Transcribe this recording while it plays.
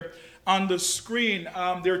on the screen.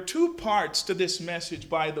 There are two parts to this message,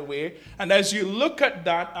 by the way. And as you look at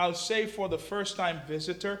that, I'll say for the first-time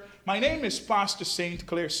visitor, my name is Pastor St.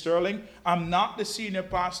 Clair Sterling. I'm not the senior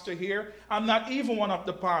pastor here. I'm not even one of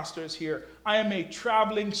the pastors here. I am a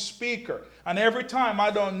traveling speaker. And every time,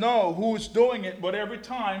 I don't know who's doing it, but every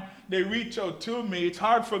time they reach out to me, it's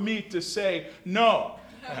hard for me to say no.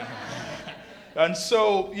 And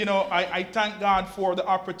so, I thank God for the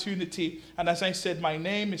opportunity. And as I said, my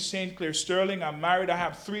name is St. Clair Sterling. I'm married. I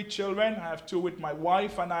have 3 children. I have 2 with my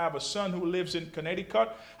wife, and I have a son who lives in Connecticut.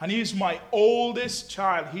 And he's my oldest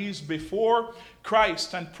child. He's before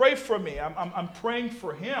Christ. And pray for me. I'm praying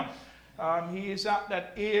for him. He is at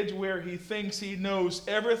that age where he thinks he knows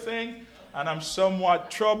everything. And I'm somewhat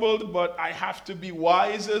troubled, but I have to be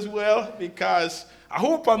wise as well, because I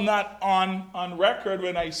hope I'm not on record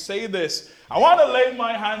when I say this. I want to lay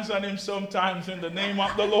my hands on him sometimes in the name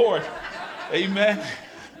of the Lord. Amen.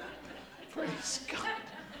 Praise God.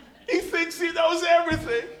 He thinks he knows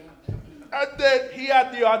everything. And then he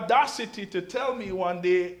had the audacity to tell me one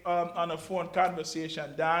day on a phone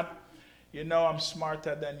conversation, Dad, I'm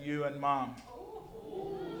smarter than you and Mom.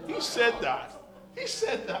 He said that. He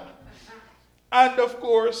said that. And of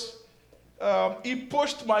course, he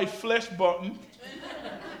pushed my flesh button.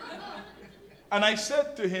 And I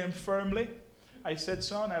said to him firmly, I said,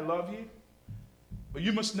 son, I love you, but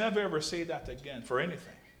you must never ever say that again for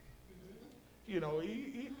anything.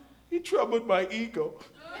 He troubled my ego.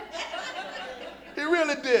 He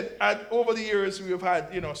really did. And over the years, we've had,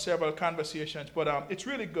 several conversations, but it's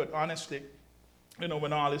really good, honestly,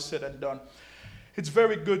 when all is said and done. It's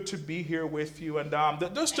very good to be here with you. And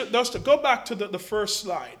just to go back to the first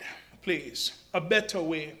slide, please. A better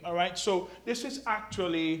way, all right? So this is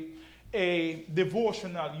actually a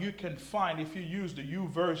devotional you can find if you use the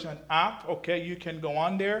YouVersion app, okay? You can go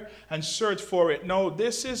on there and search for it. No,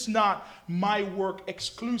 this is not my work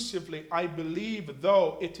exclusively. I believe,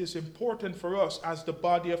 though, it is important for us as the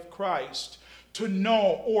body of Christ to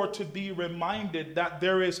know or to be reminded that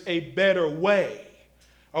there is a better way,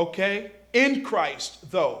 okay? In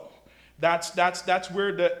Christ, though. That's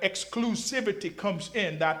where the exclusivity comes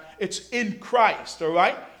in, that it's in Christ, all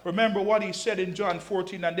right? Remember what he said in John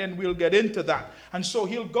 14, and then we'll get into that. And so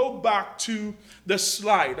he'll go back to the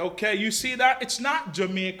slide, okay? You see that? It's not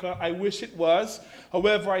Jamaica. I wish it was.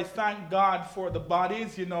 However, I thank God for the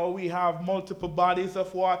bodies. We have multiple bodies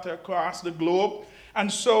of water across the globe.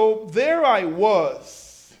 And so there I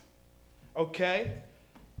was, okay?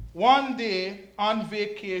 One day on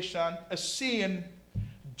vacation, a scene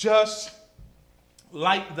just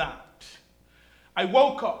like that. I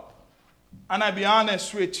woke up, and I'll be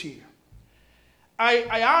honest with you.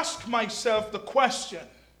 I asked myself the question,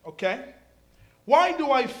 okay? Why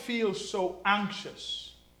do I feel so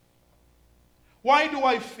anxious? Why do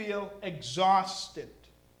I feel exhausted?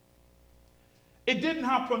 It didn't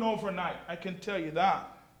happen overnight, I can tell you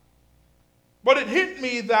that. But it hit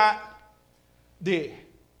me that day.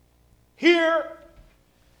 Here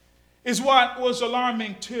is what was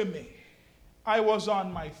alarming to me. I was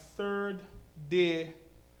on my 3rd day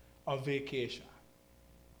of vacation.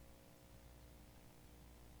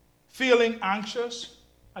 Feeling anxious,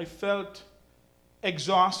 I felt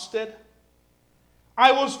exhausted.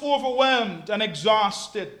 I was overwhelmed and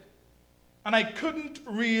exhausted, and I couldn't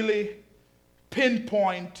really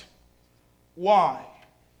pinpoint why.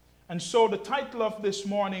 And so the title of this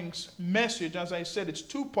morning's message, as I said, it's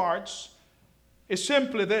 2 parts, is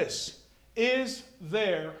simply this: is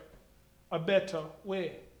there a better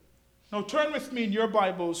way? Now turn with me in your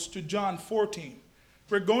Bibles to John 14.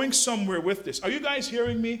 We're going somewhere with this. Are you guys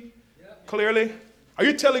hearing me clearly? Are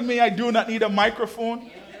you telling me I do not need a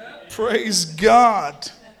microphone? Praise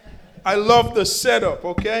God. I love the setup,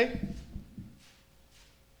 okay?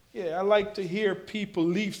 Yeah, I like to hear people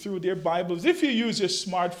leaf through their Bibles. If you use your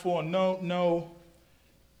smartphone, no.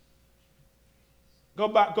 Go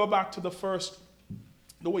back to the first,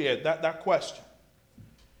 that question.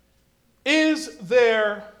 Is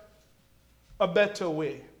there a better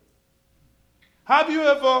way? Have you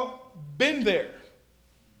ever been there?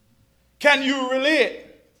 Can you relate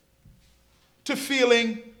to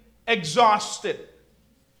feeling exhausted,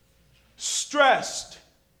 stressed,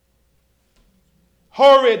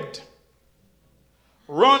 hurried,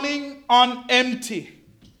 running on empty,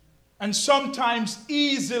 and sometimes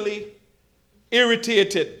easily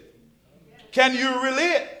irritated? Can you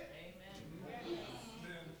relate?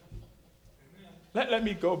 Let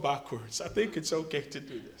me go backwards. I think it's okay to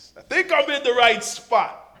do this. I think I'm in the right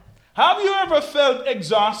spot. Have you ever felt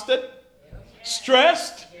exhausted,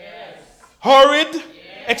 stressed, hurried,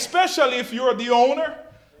 especially if you're the owner?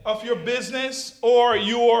 of your business, or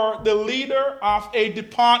you're the leader of a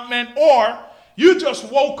department, or you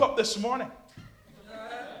just woke up this morning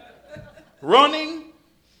running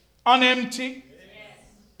on empty,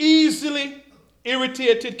 easily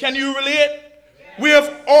irritated. Can you relate?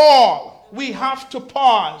 We have to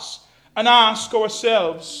pause and ask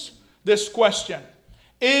ourselves this question: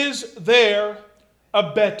 is there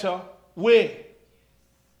a better way?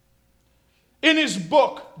 In his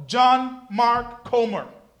book, John Mark Comer,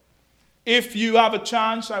 if you have a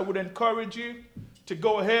chance, I would encourage you to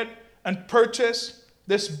go ahead and purchase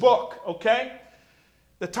this book, okay?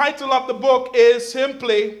 The title of the book is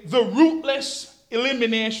simply The Ruthless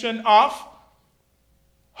Elimination of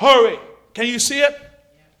Hurry. Can you see it?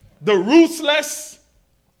 The Ruthless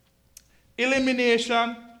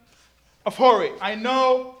Elimination of Hurry. I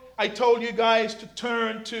know I told you guys to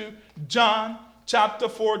turn to John chapter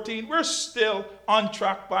 14. We're still on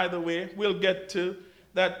track, by the way. We'll get to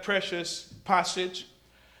that precious passage.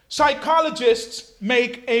 Psychologists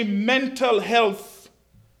and mental health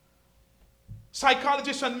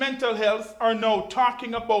are now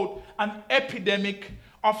talking about an epidemic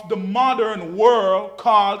of the modern world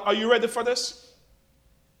called, are you ready for this?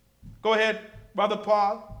 Go ahead, Brother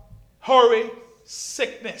Paul. Hurry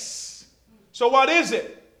sickness. So what is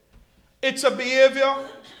it? It's a behavior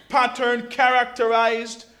pattern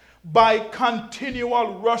characterized by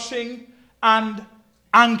continual rushing and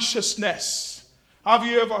anxiousness. Have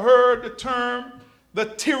you ever heard the term the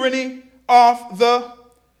tyranny of the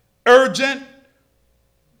urgent?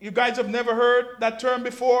 You guys have never heard that term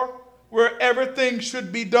before? Where everything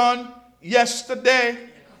should be done yesterday.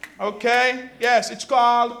 Okay? Yes, it's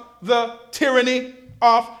called the tyranny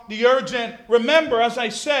of the urgent. Remember, as I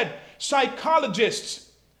said,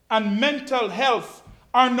 psychologists and mental health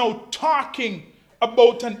are now talking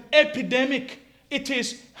about an epidemic. It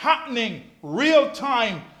is happening real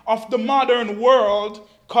time of the modern world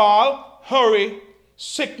called hurry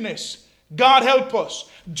sickness. God help us.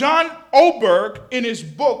 John Oberg, in his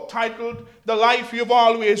book titled The Life You've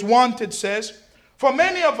Always Wanted, says, for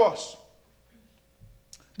many of us,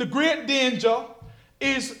 the great danger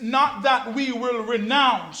is not that we will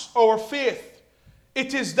renounce our faith.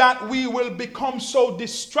 It is that we will become so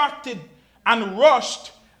distracted and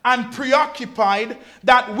rushed and preoccupied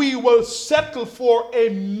that we will settle for a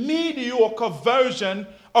mediocre version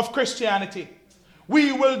of Christianity.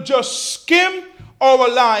 We will just skim our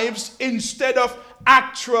lives instead of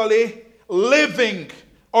actually living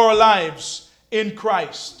our lives in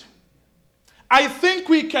Christ. I think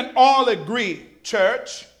we can all agree,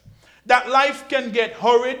 church, that life can get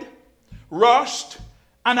hurried, rushed,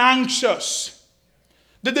 and anxious.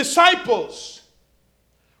 The disciples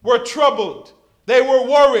were troubled. They were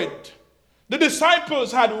worried. The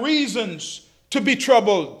disciples had reasons to be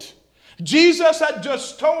troubled. Jesus had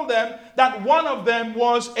just told them that one of them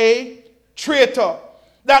was a traitor,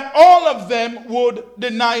 that all of them would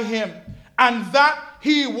deny him, and that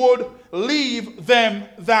he would leave them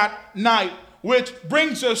that night. Which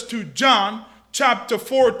brings us to John chapter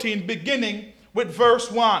 14, beginning with verse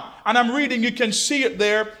 1. And I'm reading, you can see it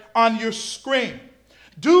there on your screen.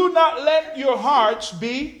 Do not let your hearts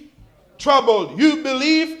be troubled. You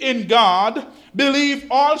believe in God, believe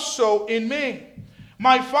also in me.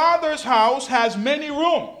 My Father's house has many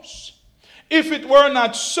rooms. If it were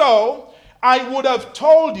not so, I would have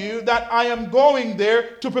told you that I am going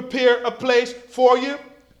there to prepare a place for you.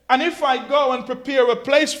 And if I go and prepare a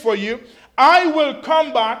place for you, I will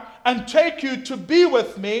come back and take you to be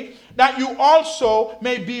with me, that you also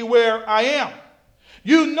may be where I am.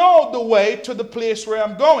 You know the way to the place where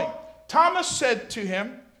I'm going. Thomas said to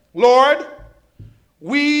him, Lord,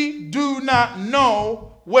 we do not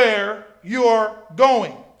know where you're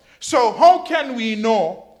going. So how can we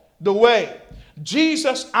know the way?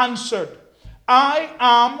 Jesus answered, I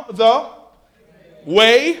am the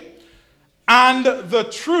way and the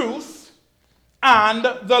truth and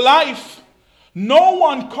the life. No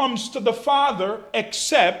one comes to the Father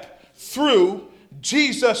except through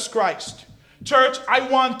Jesus Christ. Church, I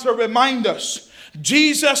want to remind us,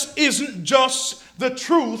 Jesus isn't just the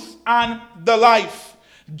truth and the life.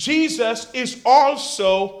 Jesus is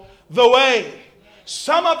also the way.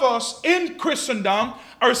 Some of us in Christendom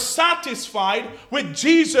are satisfied with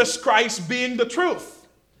Jesus Christ being the truth.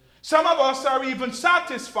 Some of us are even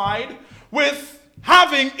satisfied with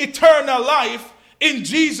having eternal life in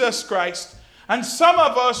Jesus Christ. And some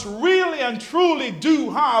of us really and truly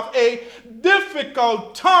do have a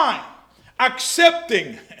difficult time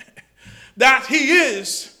accepting that he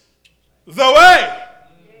is the way.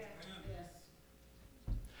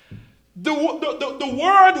 The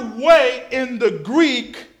word way in the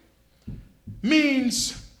Greek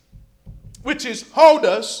means which is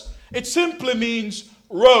Hodas, it simply means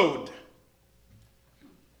road.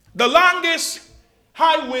 The longest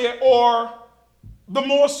highway or the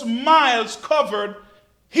most miles covered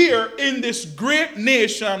here in this great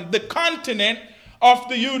nation, the continent of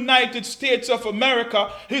the United States of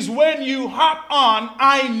America, is when you hop on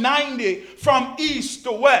I-90 from east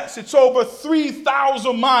to west. It's over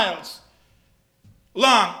 3,000 miles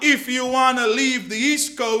long if you want to leave the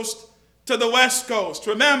East Coast to the West Coast.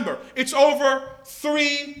 Remember, it's over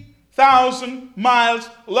 3,000 miles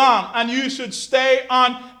long, and you should stay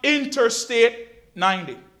on Interstate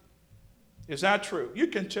 90. Is that true? You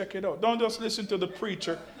can check it out. Don't just listen to the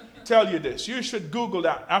preacher tell you this. You should Google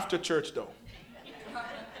that after church, though.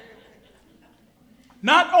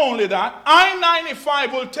 Not only that,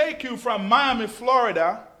 I-95 will take you from Miami,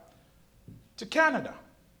 Florida to Canada.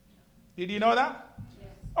 Did you know that? Yes.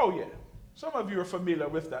 Oh, yeah. Some of you are familiar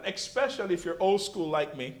with that, especially if you're old school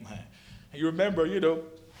like me. And you remember,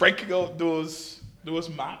 breaking out those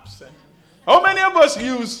maps. And how many of us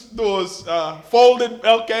use those folded,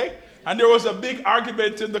 okay? And there was a big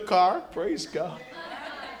argument in the car. Praise God.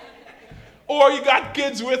 Or you got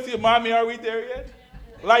kids with you. Mommy, are we there yet?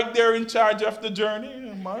 Like they're in charge of the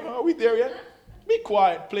journey. Are we there yet? Be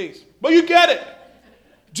quiet, please. But you get it.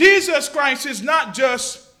 Jesus Christ is not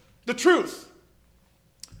just the truth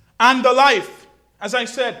and the life. As I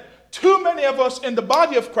said, too many of us in the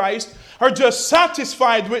body of Christ are just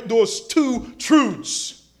satisfied with those two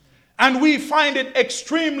truths. And we find it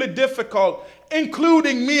extremely difficult,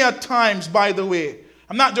 including me at times, by the way.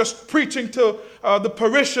 I'm not just preaching to the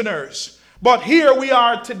parishioners. But here we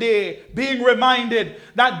are today being reminded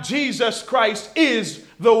that Jesus Christ is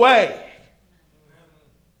the way.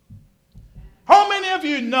 How many of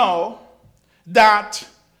you know that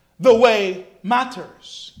the way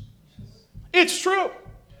matters? It's true.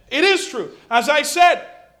 It is true. As I said,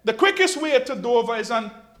 the quickest way to Dover is on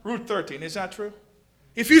Route 13. Is that true?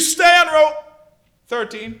 If you stay on Route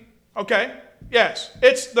 13, okay, yes,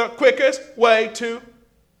 it's the quickest way to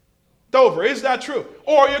Dover. Is that true?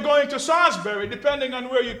 Or you're going to Salisbury, depending on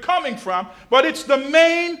where you're coming from. But it's the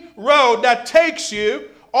main road that takes you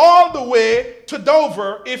all the way to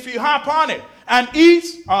Dover if you hop on it. And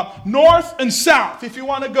east, north, and south if you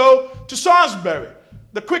want to go to Salisbury.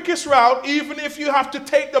 The quickest route, even if you have to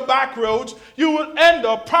take the back roads, you will end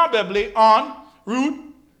up probably on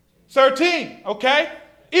Route 13. Okay?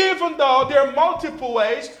 Even though there are multiple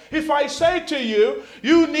ways, if I say to you,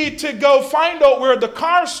 you need to go find out where the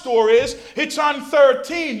car store is, it's on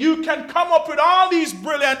 13. You can come up with all these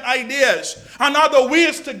brilliant ideas and other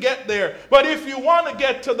ways to get there. But if you want to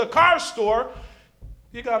get to the car store,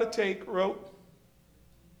 you got to take Route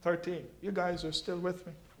 13. You guys are still with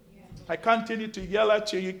me? Yeah. I continue to yell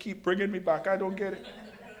at you. You keep bringing me back. I don't get it.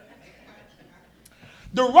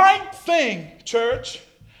 The right thing, church,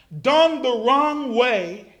 done the wrong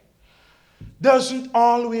way doesn't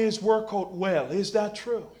always work out well. Is that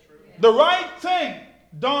true? The right thing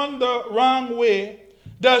done the wrong way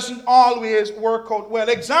doesn't always work out well.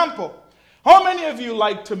 Example, how many of you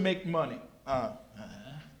like to make money?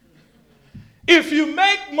 If you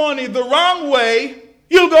make money the wrong way,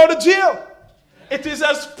 you'll go to jail. It is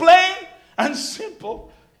as plain and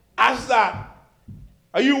simple as that.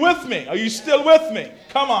 Are you with me? Are you still with me?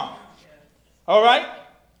 Come on. All right?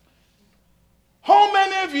 How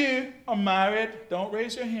many of you are married? Don't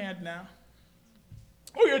raise your hand now.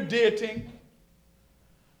 Or you're dating.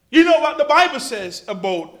 You know what the Bible says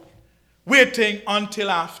about waiting until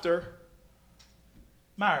after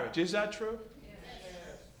marriage. Is that true?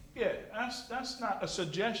 Yes. Yeah, that's not a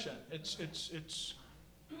suggestion. It's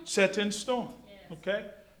set in stone. Okay?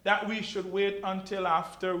 That we should wait until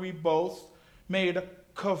after we both made a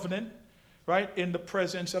covenant, right, in the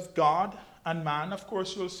presence of God and man. Of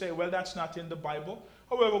course, you'll say, well, that's not in the Bible.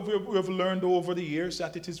 However, we've learned over the years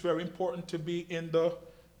that it is very important to be in the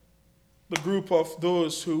group of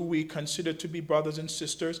those who we consider to be brothers and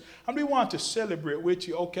sisters, and we want to celebrate with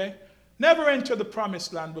you, okay? Never enter the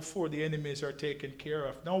promised land before the enemies are taken care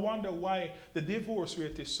of. No wonder why the divorce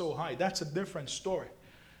rate is so high. That's a different story.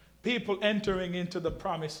 People entering into the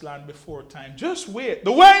promised land before time. Just wait.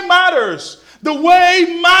 The way matters. The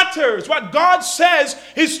way matters. What God says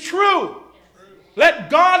is true.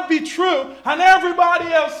 Let God be true and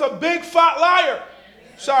everybody else a big fat liar.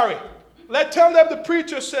 Sorry. Tell them the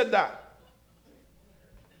preacher said that.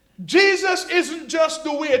 Jesus isn't just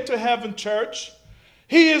the way to heaven, church.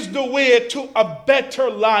 He is the way to a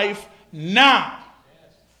better life now.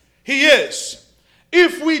 He is.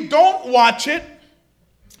 If we don't watch it,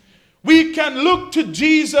 we can look to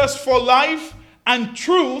Jesus for life and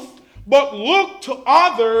truth, but look to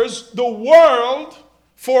others, the world,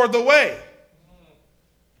 for the way.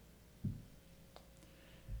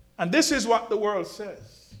 And this is what the world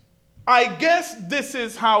says. I guess this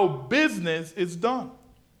is how business is done.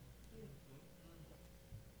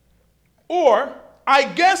 Or, I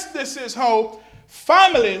guess this is how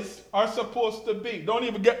families are supposed to be. Don't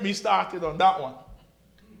even get me started on that one.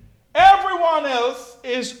 Everyone else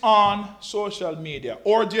is on social media,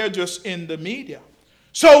 or they're just in the media.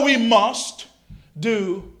 So we must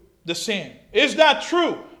do the same. Is that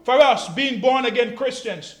true for us, being born again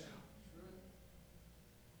Christians?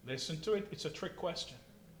 Listen to it. It's a trick question.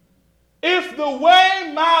 If the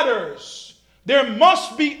way matters, there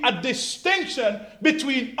must be a distinction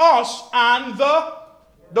between us and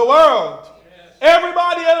the world.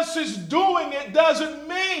 Everybody else is doing it doesn't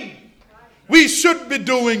mean we should be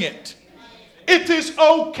doing it. It is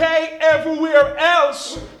okay everywhere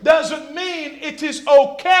else doesn't mean it is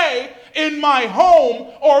okay in my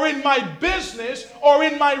home or in my business or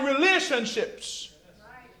in my relationships.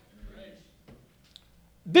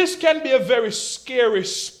 This can be a very scary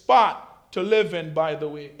spot to live in, by the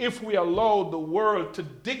way, if we allow the world to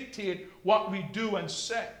dictate what we do and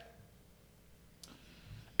say.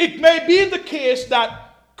 It may be the case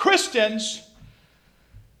that Christians,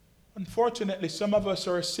 unfortunately, some of us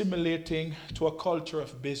are assimilating to a culture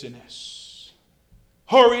of busyness,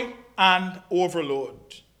 hurry, and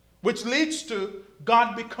overload, which leads to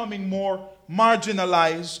God becoming more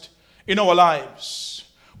marginalized in our lives,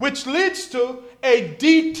 which leads to a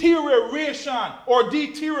deterioration or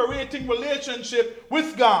deteriorating relationship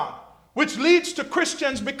with God, which leads to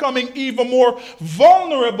Christians becoming even more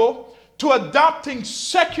vulnerable to adopting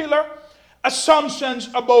secular assumptions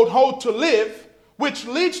about how to live, which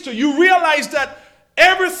leads to you realize that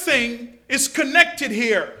everything is connected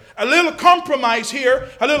here. A little compromise here,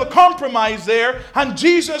 a little compromise there, and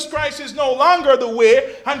Jesus Christ is no longer the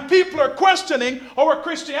way, and people are questioning our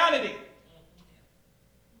Christianity.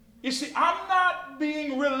 You see, I'm not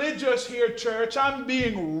being religious here, church. I'm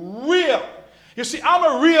being real. You see, I'm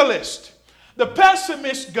a realist. The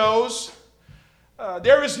pessimist goes,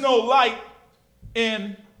 there is no light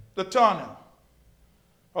in the tunnel.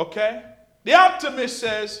 Okay? The optimist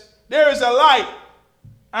says, there is a light,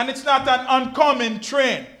 and it's not an oncoming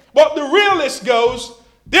train. But the realist goes,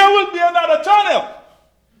 there will be another tunnel.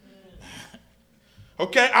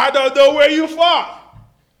 Okay? I don't know where you fall.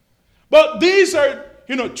 But these are,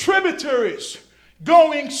 tributaries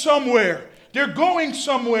going somewhere. They're going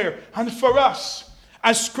somewhere. And for us,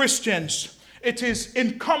 as Christians, it is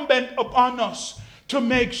incumbent upon us to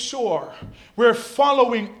make sure we're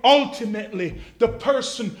following ultimately the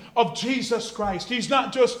person of Jesus Christ. He's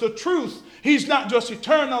not just the truth. He's not just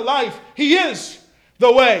eternal life. He is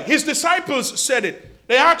the way. His disciples said it.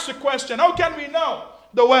 They asked the question, how can we know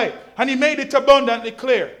the way? And he made it abundantly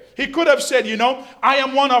clear. He could have said, I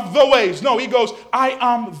am one of the ways. No, he goes, I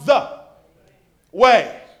am the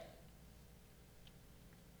way.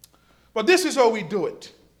 But this is how we do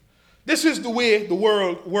it. This is the way the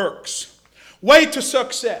world works. Way to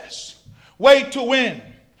success. Way to win.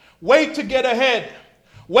 Way to get ahead.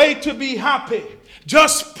 Way to be happy.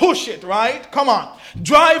 Just push it, right? Come on.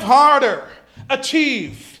 Drive harder.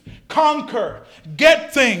 Achieve. Conquer.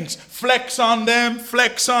 Get things. Flex on them.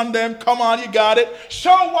 Flex on them. Come on, you got it.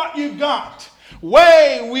 Show what you got.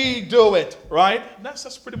 Way we do it, right?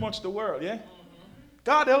 That's pretty much the world, yeah?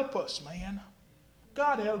 God help us, man.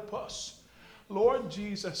 God help us. Lord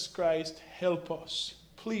Jesus Christ, help us.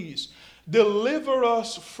 Please. Deliver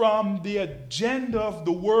us from the agenda of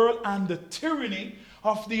the world and the tyranny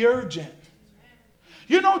of the urgent.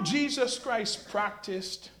 Jesus Christ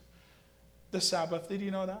practiced the Sabbath. Did you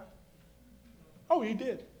know that? Oh, he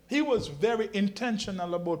did. He was very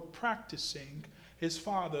intentional about practicing his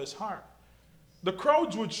Father's heart. The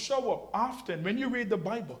crowds would show up often when you read the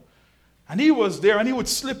Bible. And he was there and he would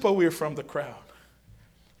slip away from the crowd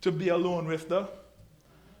to be alone with the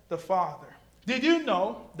Father. Did you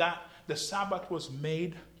know that the Sabbath was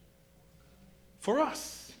made for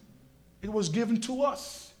us? It was given to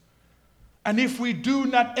us. And if we do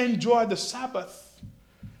not enjoy the Sabbath,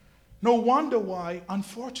 no wonder why,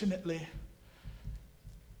 unfortunately,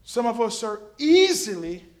 some of us are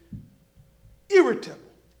easily irritable.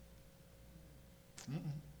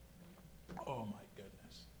 Oh my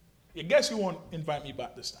goodness. I guess you won't invite me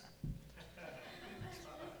back this time.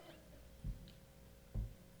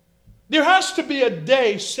 There has to be a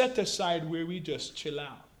day set aside where we just chill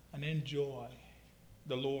out and enjoy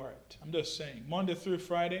the Lord. I'm just saying, Monday through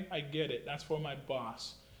Friday, I get it. That's for my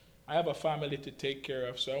boss. I have a family to take care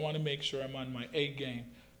of, so I want to make sure I'm on my A game.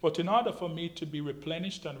 But in order for me to be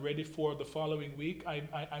replenished and ready for the following week,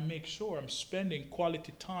 I make sure I'm spending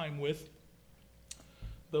quality time with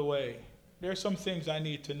the way. There are some things I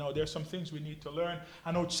need to know. There are some things we need to learn.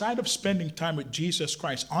 And outside of spending time with Jesus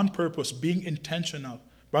Christ on purpose, being intentional,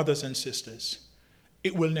 brothers and sisters,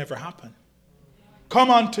 it will never happen. Come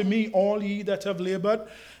unto me, all ye that have labored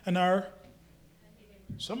and are.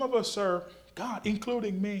 Some of us are, God,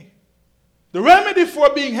 including me. The remedy for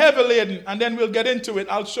being heavy laden, and then we'll get into it.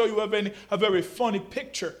 I'll show you a very funny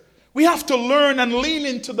picture. We have to learn and lean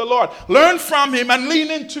into the Lord. Learn from him and lean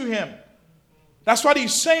into him. That's what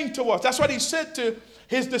he's saying to us. That's what he said to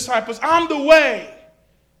his disciples. I'm the way.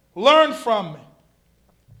 Learn from me.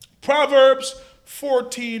 Proverbs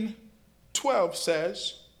 14:12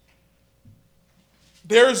 says,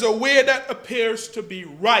 there's a way that appears to be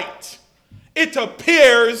right. It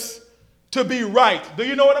appears to be right. Do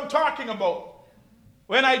you know what I'm talking about?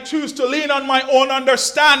 When I choose to lean on my own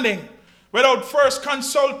understanding without first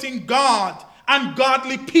consulting God and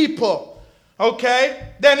godly people,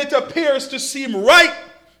 okay, then it appears to seem right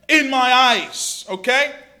in my eyes,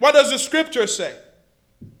 okay? What does the scripture say?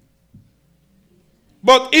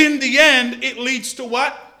 But in the end, it leads to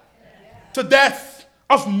what? To death.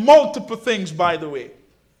 Of multiple things, by the way.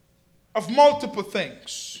 Of multiple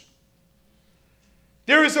things.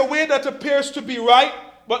 There is a way that appears to be right,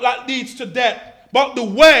 but that leads to death. But the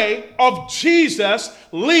way of Jesus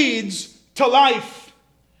leads to life.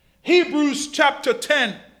 Hebrews chapter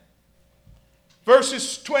 10.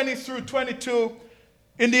 Verses 20 through 22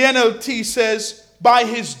 in the NLT says, by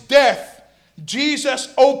his death,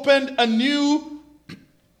 Jesus opened a new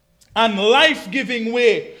and life-giving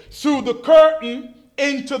way through the curtain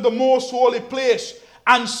into the most holy place.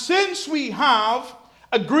 And since we have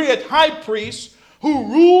a great high priest who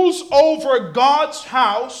rules over God's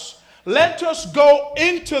house, let us go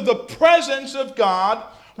into the presence of God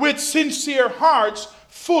with sincere hearts,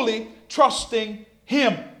 fully trusting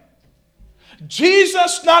him.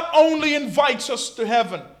 Jesus not only invites us to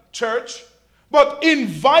heaven, church, but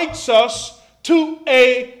invites us to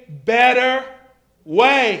a better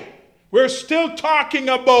way. We're still talking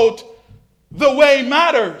about the way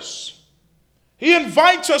matters. He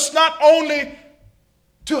invites us not only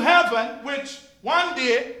to heaven, which one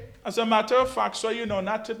day, as a matter of fact, so you know,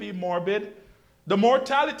 not to be morbid, the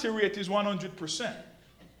mortality rate is 100%.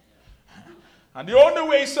 And the only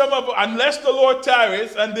way some of us, unless the Lord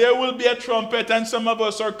tarries, and there will be a trumpet and some of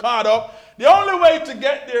us are caught up, the only way to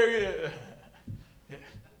get there,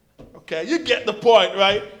 okay, you get the point,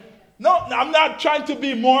 right? No, I'm not trying to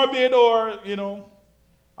be morbid or,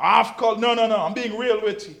 off-color. No, I'm being real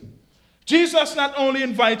with you. Jesus not only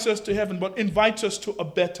invites us to heaven, but invites us to a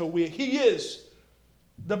better way. He is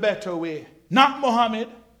the better way. Not Muhammad,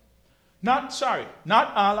 not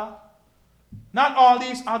Allah, not all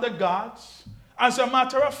these other gods. As a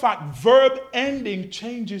matter of fact, verb ending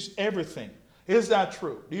changes everything. Is that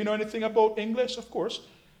true? Do you know anything about English? Of course.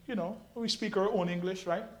 We speak our own English,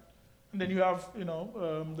 right? And then you have,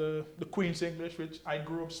 the Queen's English, which I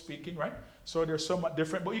grew up speaking, right? So they're somewhat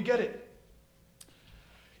different, but you get it.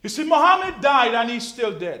 You see, Muhammad died and he's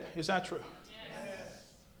still dead. Is that true? Yes.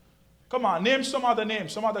 Come on, name some other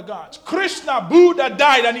names, some other gods. Krishna, Buddha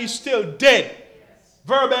died and he's still dead. Yes.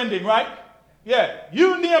 Verb ending, right? Yeah.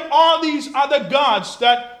 You name all these other gods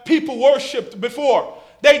that people worshipped before.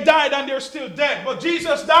 They died and they're still dead. But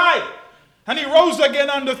Jesus died. And he rose again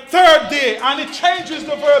on the third day. And it changes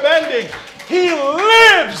the verb ending. He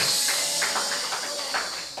lives.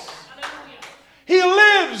 He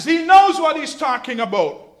lives. He knows what he's talking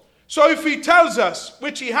about. So if he tells us,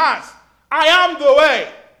 which he has, I am the way.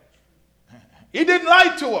 He didn't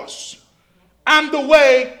lie to us. And the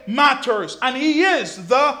way matters. And he is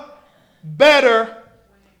the better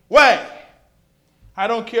way. I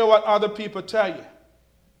don't care what other people tell you.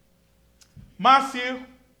 Matthew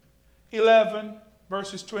 11,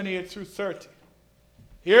 verses 28 through 30.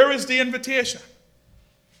 Here is the invitation.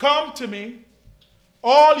 Come to me,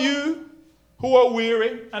 all you who are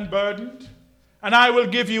weary and burdened, and I will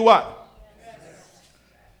give you what?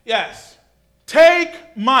 Yes.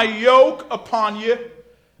 Take my yoke upon you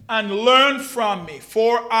and learn from me,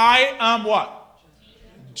 for I am what?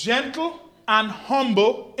 Gentle and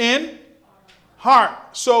humble in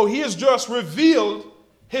heart. So he has just revealed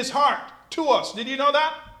his heart to us. Did you know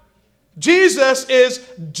that? Jesus is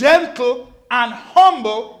gentle and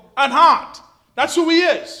humble and heart. That's who he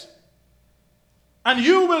is. And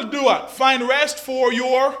you will do what? Find rest for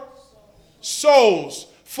your souls.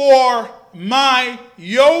 For my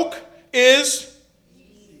yoke is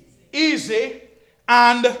easy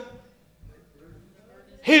and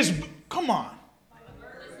his, come on.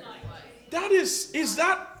 That is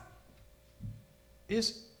that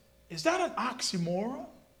an oxymoron?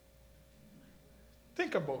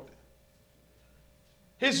 Think about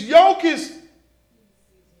it. His yoke is,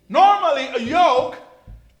 normally a yoke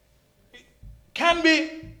can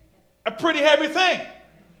be a pretty heavy thing.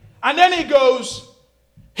 And then he goes,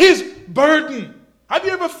 his burden. Have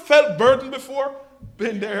you ever felt burden before?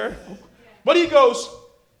 Been there. But he goes,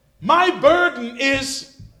 my burden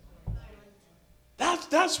is,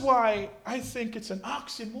 that's why I think it's an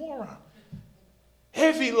oxymoron.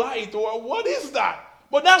 Heavy light, or what is that?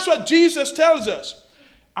 But that's what Jesus tells us.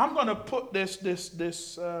 I'm going to put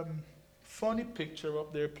this funny picture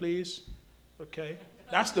up there, please. Okay?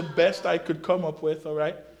 That's the best I could come up with, all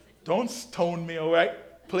right? Don't stone me, all right?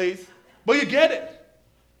 Please. But you get it.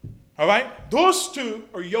 All right? Those two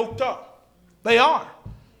are yoked up. They are.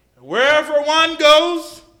 Wherever one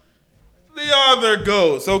goes, the other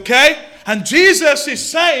goes, okay? And Jesus is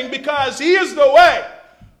saying, because he is the way,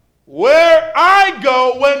 where I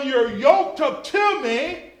go, when you're yoked up to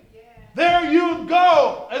me, there you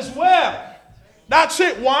go as well. That's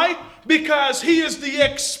it. Why? Because he is the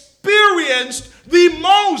experienced, the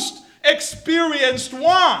most experienced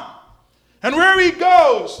one. And where he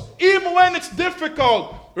goes, even when it's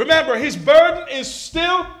difficult, remember, his burden is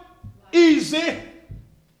still easy.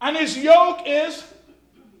 And his yoke is,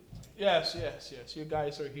 yes, you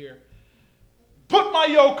guys are here. Put my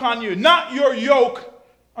yoke on you, not your yoke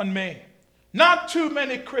on me. Not too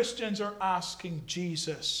many Christians are asking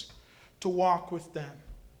Jesus to walk with them.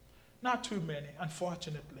 Not too many,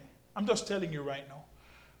 unfortunately. I'm just telling you right now,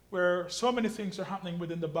 where so many things are happening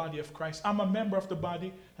within the body of Christ. I'm a member of the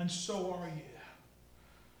body, and so are you.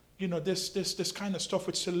 You know, this kind of stuff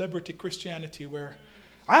with celebrity Christianity, where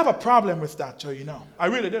I have a problem with that, so you know. I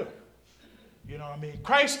really do. You know what I mean?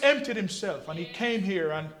 Christ emptied himself, and he came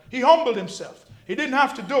here, and he humbled himself. He didn't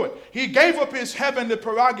have to do it. He gave up his heavenly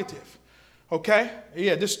prerogative. Okay?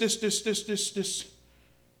 Yeah, this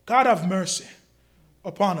God have mercy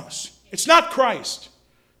upon us. It's not Christ.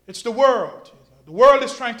 It's the world. The world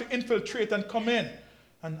is trying to infiltrate and come in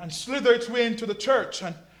and slither its way into the church.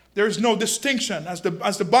 And there is no distinction as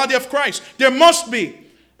the body of Christ. There must be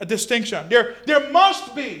a distinction. There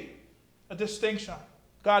must be a distinction.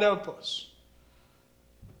 God help us.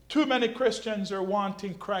 Too many Christians are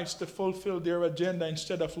wanting Christ to fulfill their agenda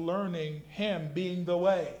instead of learning him being the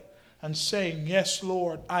way and saying, yes,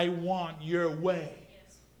 Lord, I want your way.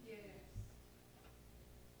 Yes.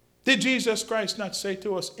 Did Jesus Christ not say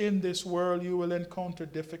to us, in this world you will encounter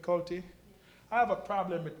difficulty? I have a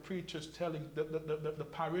problem with preachers telling the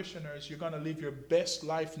parishioners you're going to live your best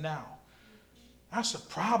life now. That's a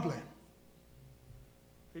problem.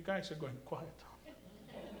 You guys are going quiet.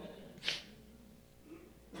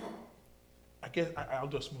 I guess I'll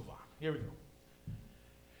just move on. Here we go.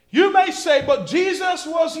 You may say, but Jesus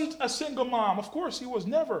wasn't a single mom. Of course, he was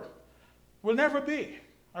never. Will never be.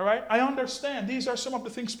 All right? I understand. These are some of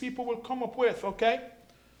the things people will come up with, okay?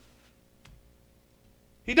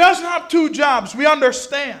 He doesn't have 2 jobs. We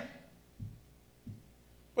understand.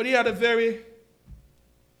 But he had a very,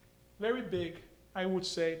 very big, I would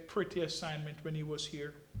say, pretty assignment when he was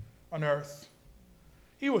here on earth.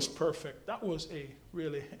 He was perfect. That was a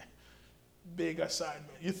really big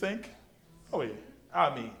assignment. You think? Oh, yeah.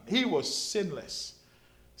 I mean, he was sinless.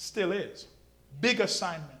 Still is. Big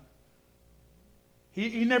assignment.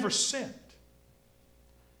 He never sinned.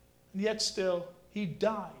 And yet still, he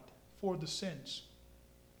died for the sins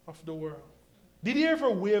of the world. Did he ever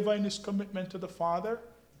waver in his commitment to the Father?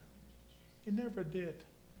 He never did.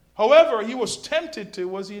 However, he was tempted to,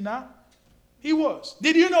 was he not? He was.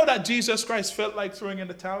 Did you know that Jesus Christ felt like throwing in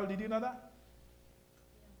the towel? Did you know that?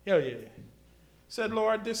 Yeah. Said,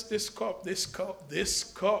 Lord, this cup,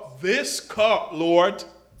 Lord,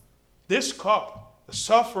 this cup, the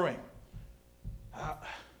suffering.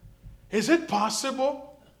 Is it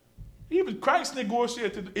possible? Even Christ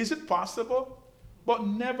negotiated, is it possible? But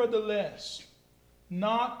nevertheless,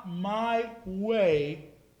 not my way,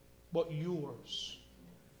 but yours.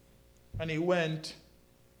 And he went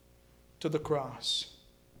to the cross.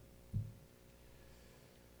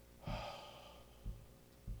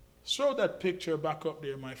 Throw that picture back up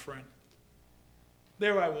there, my friend.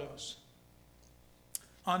 There I was,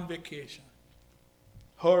 on vacation.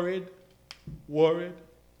 Hurried, worried,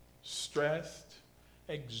 stressed,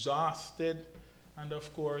 exhausted, and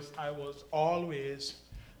of course, I was always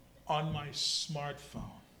on my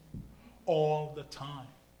smartphone all the time.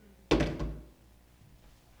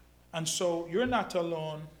 And so you're not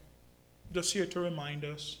alone. Just here to remind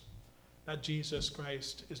us that Jesus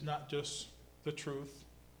Christ is not just the truth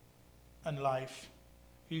and life.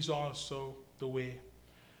 He's also the way.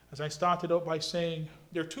 As I started out by saying,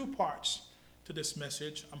 there are 2 parts to this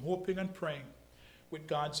message. I'm hoping and praying with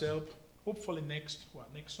God's help. Hopefully next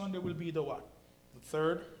Sunday will be the what? the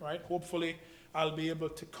 3rd, right? Hopefully, I'll be able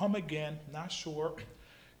to come again, not sure,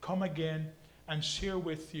 come again and share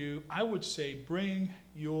with you. I would say bring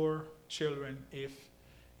your children if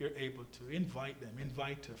you're able to. Invite them,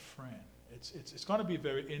 invite a friend. It's going to be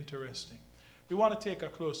very interesting. We want to take a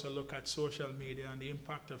closer look at social media and the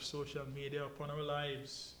impact of social media upon our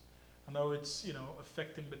lives and how it's,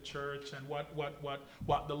 affecting the church and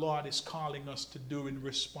what the Lord is calling us to do in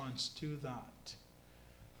response to that.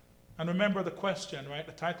 And remember the question, right?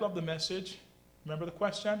 The title of the message. Remember the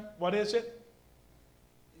question? What is it?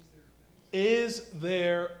 Is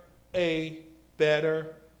there a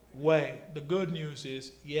better way? The good news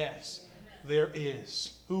is yes, there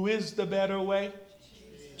is. Who is the better way?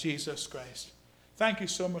 Jesus Christ. Thank you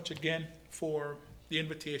so much again for the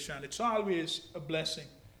invitation. It's always a blessing,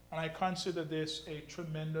 and I consider this a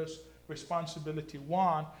tremendous responsibility.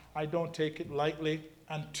 1, I don't take it lightly,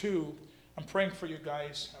 and 2, I'm praying for you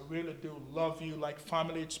guys. I really do love you like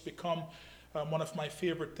family. It's become one of my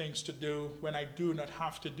favorite things to do when I do not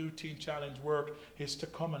have to do Teen Challenge work is to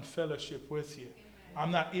come and fellowship with you.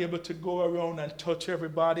 I'm not able to go around and touch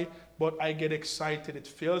everybody, but I get excited. It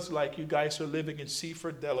feels like you guys are living in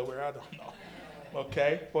Seaford, Delaware. I don't know.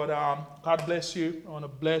 Okay? But God bless you. I want to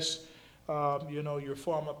bless, your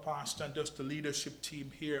former pastor and just the leadership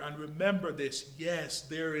team here. And remember this. Yes,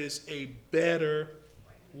 there is a better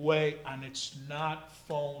way, and it's not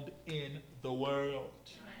found in the world.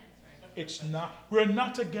 It's not. We're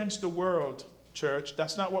not against the world, church.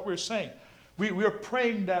 That's not what we're saying. We're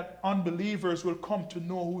praying that unbelievers will come to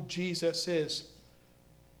know who Jesus is.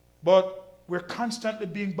 But we're constantly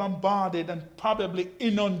being bombarded and probably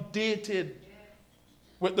inundated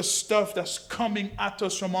with the stuff that's coming at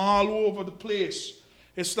us from all over the place.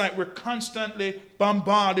 It's like we're constantly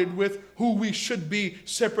bombarded with who we should be,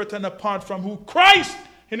 separate and apart from who Christ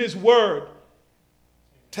in His Word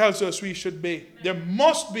tells us we should be. There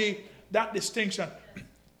must be that distinction.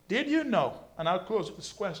 Did you know, and I'll close with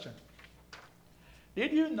this question,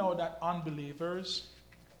 did you know that unbelievers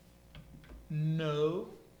know,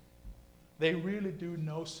 they really do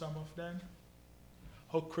know, some of them,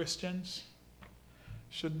 how Christians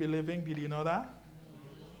should be living? Did you know that?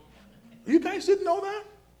 You guys didn't know that?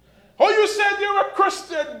 Oh, you said you're a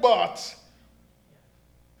Christian, but.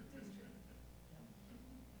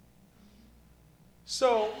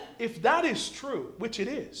 So, if that is true, which it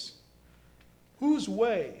is, whose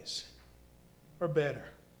ways are better?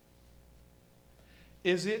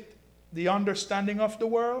 Is it the understanding of the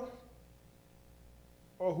world,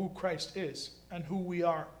 or who Christ is and who we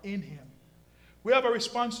are in Him? We have a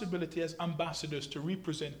responsibility as ambassadors to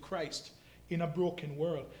represent Christ in a broken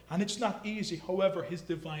world. And it's not easy. However, His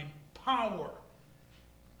divine power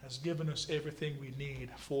has given us everything we need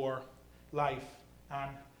for life and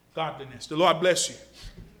godliness. The Lord bless you.